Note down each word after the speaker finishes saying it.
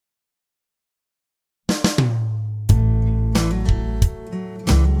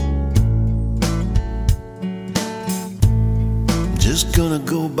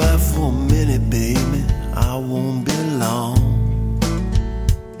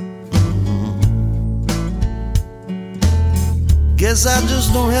Guess I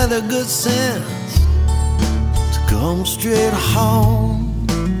just don't have the good sense to come straight home.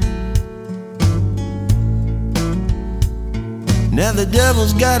 Now the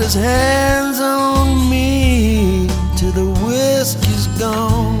devil's got his hands on me till the whiskey's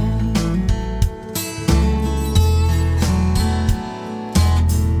gone.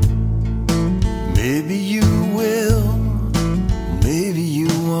 Maybe you will, maybe you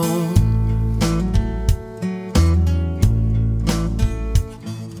won't.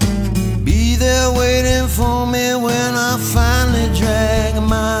 Be there waiting for me when I finally drag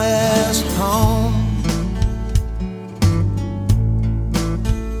my ass home.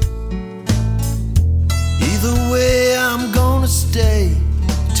 Either way, I'm gonna stay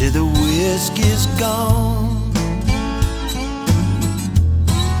till the whiskey's gone.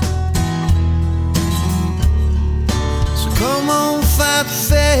 Come on, fight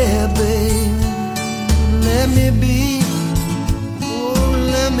fair, baby. Let me be, oh,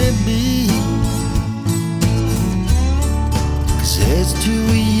 let me be. 'Cause there's two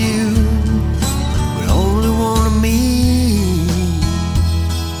of you, but only one of me.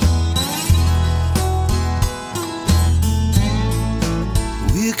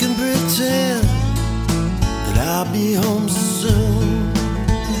 We can pretend that I'll be home soon.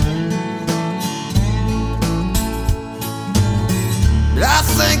 I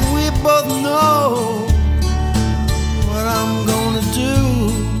think we both know what I'm gonna do.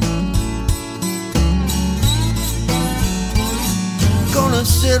 Gonna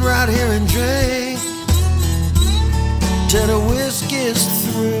sit right here and drink till the whiskey's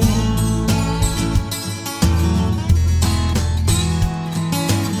through.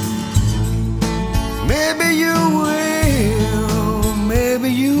 Maybe you will, maybe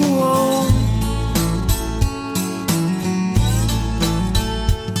you won't.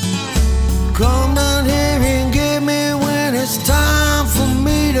 Come down here and get me when it's time for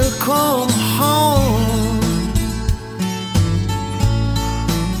me to come home.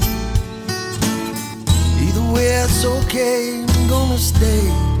 Either way, it's okay. I'm gonna stay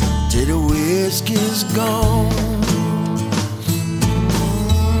till the whiskey's gone.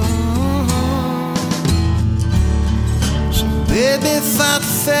 So baby, fight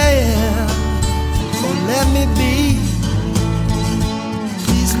fair, or let me be.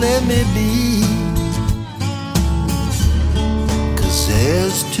 Let me be, 'cause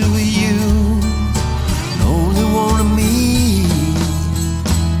there's two of you, and only one of me.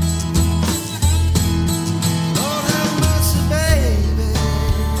 Lord have mercy, baby,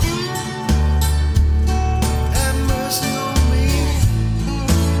 have mercy on me.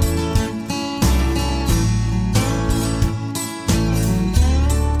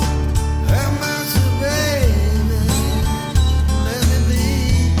 Have mercy, baby, let me be.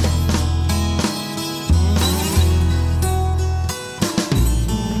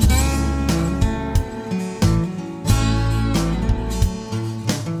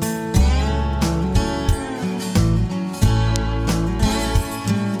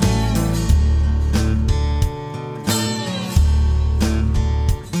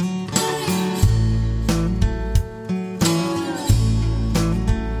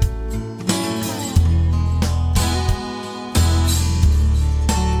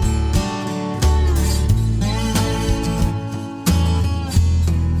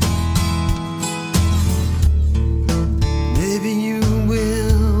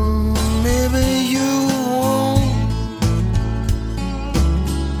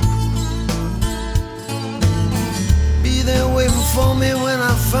 For me when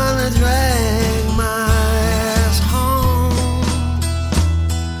I finally drag